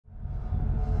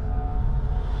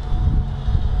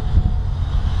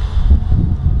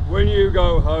you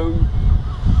go home,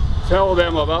 tell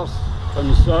them of us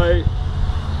and say,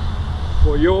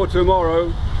 for your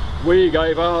tomorrow, we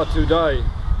gave our today.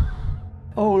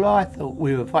 All I thought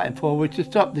we were fighting for was to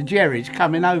stop the Jerrys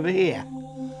coming over here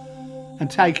and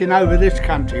taking over this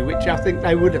country, which I think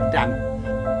they would have done.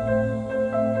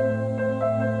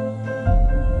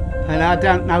 And I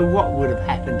don't know what would have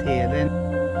happened here then.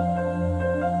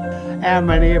 How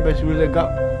many of us would have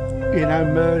got, you know,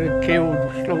 murdered, killed,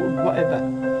 slaughtered, whatever.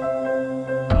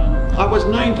 I was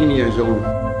 19 years old.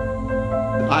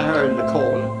 I heard the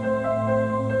call.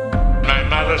 My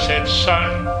mother said,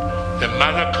 son, the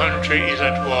mother country is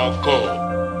at war, go.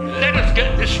 Let us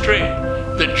get this straight.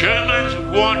 The Germans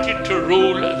wanted to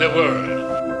rule the world.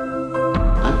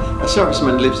 A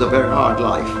serviceman lives a very hard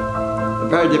life, a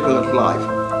very difficult life.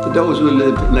 To those who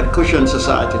live in a cushioned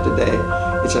society today,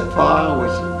 it's a far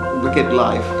wicked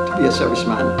life to be a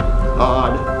serviceman.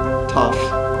 Hard, tough,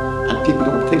 and people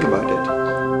don't think about it.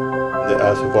 They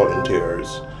asked for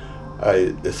volunteers.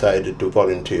 I decided to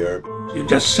volunteer. You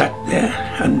just sat there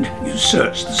and you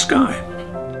searched the sky.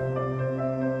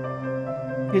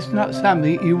 It's not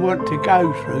something you want to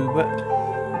go through, but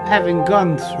having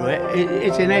gone through it,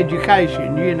 it's an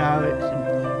education, you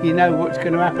know. You know what's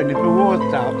going to happen if a war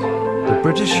starts. The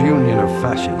British Union of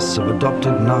Fascists have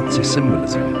adopted Nazi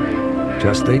symbolism.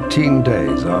 Just 18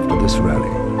 days after this rally,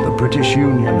 the British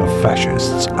Union of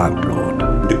Fascists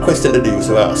outlawed. The question that they used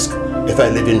to ask, if I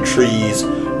live in trees,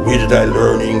 where did I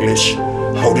learn English?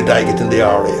 How did I get in the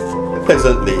RAF?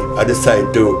 Presently, I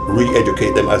decided to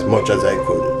re-educate them as much as I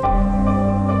could.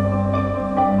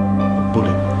 A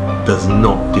bullet does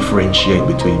not differentiate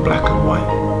between black and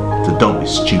white, so don't be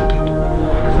stupid.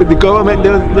 But the government,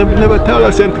 they never tell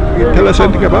us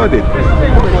anything about it.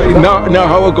 Now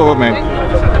our government,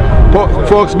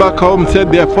 folks back home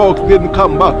said their folks didn't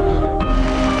come back.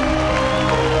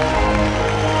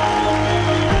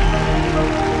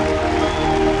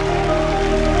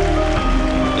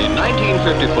 In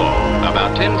 1954,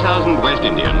 about 10,000 West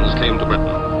Indians came to Britain.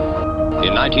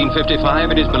 In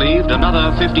 1955, it is believed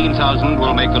another 15,000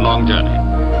 will make the long journey.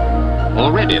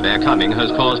 Already their coming has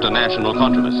caused a national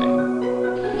controversy.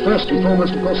 First and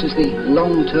foremost, of course, is the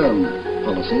long-term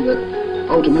policy that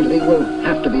ultimately will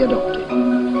have to be adopted.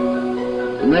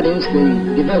 And that is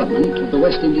the development of the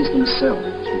West Indies themselves,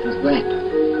 because that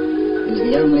is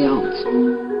the only answer.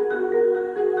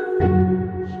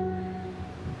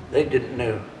 They didn't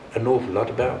know an awful lot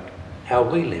about how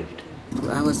we lived.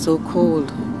 I was so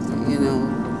cold, you know,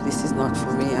 this is not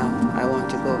for me. I want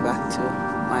to go back to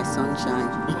my sunshine.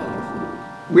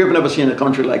 We have never seen a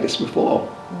country like this before.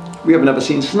 We have never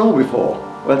seen snow before.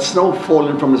 Well, snow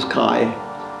falling from the sky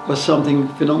was something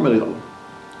phenomenal.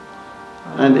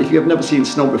 And if you have never seen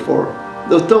snow before,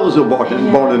 those who are born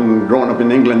and grown up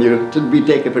in England, you should be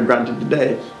taken for granted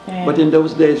today. Yeah. But in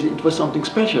those days, it was something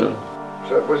special.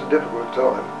 So it was a difficult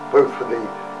time, both for the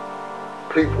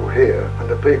people here and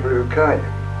the people who came.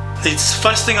 The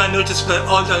first thing I noticed that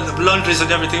all the laundries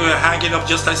and everything were hanging up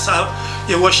just as how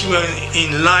you're washing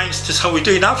in lines, just how we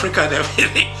do in Africa and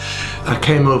everything. I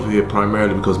came over here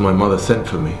primarily because my mother sent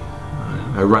for me.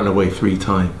 I ran away 3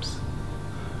 times.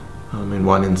 In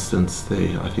one instance,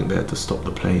 I think they had to stop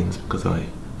the planes because I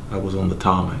was on the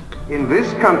tarmac. In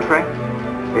this country,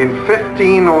 in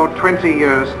 15 or 20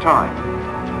 years' time,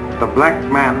 the black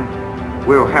man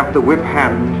will have the whip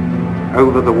hand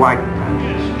over the white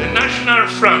man. The National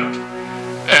Front,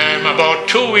 about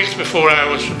 2 weeks before I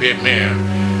was to be mayor,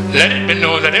 let it be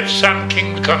known that if Sam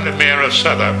King becomes the mayor of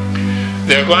Southwark,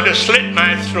 they're going to slit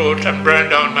my throat and burn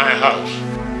down my house.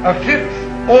 A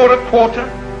fifth or a quarter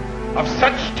of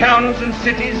such towns and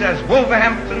cities as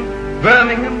Wolverhampton,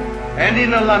 Birmingham and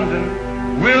inner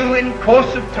London will in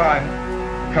course of time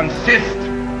consist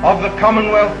of the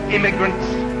Commonwealth immigrants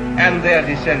and their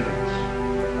descendants.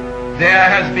 There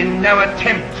has been no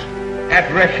attempt at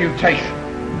refutation.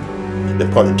 The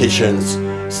politicians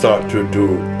start to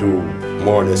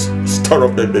more or less stir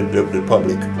up the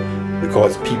public,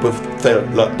 because people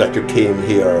felt that you came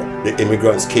here, the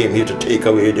immigrants came here to take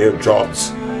away their jobs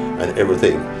and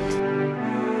everything.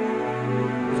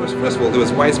 First of all, there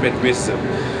was widespread racism,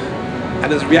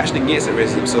 and there's a reaction against that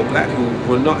racism, so black people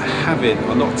were not having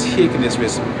or not taking this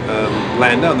racism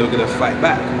lying down. They were going to fight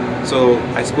back. So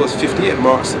I suppose 58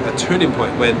 marks a turning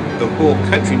point when the whole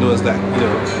country knows that, you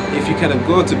know, if you kind of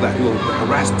go to black people,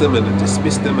 harass them and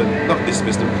dismiss them, and not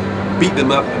dismiss them, beat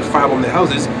them up and fire on their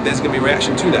houses, there's going to be a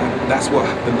reaction to that. That's what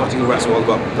the Notting Hill riots were all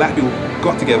about. Black people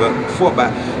got together, fought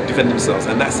back, defended themselves,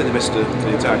 and that sent a message to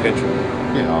the entire country.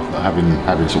 Yeah,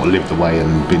 having sort of lived away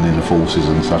and been in the forces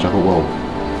and such, I thought, well,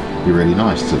 it'd be really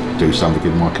nice to do something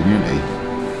in my community.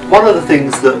 One of the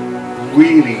things that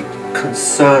really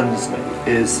concerns me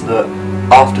is that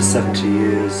after 70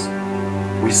 years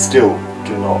we still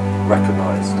do not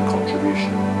recognise the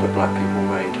contribution that black people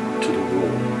made to the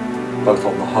war, both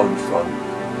on the home front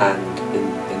and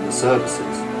in the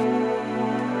services.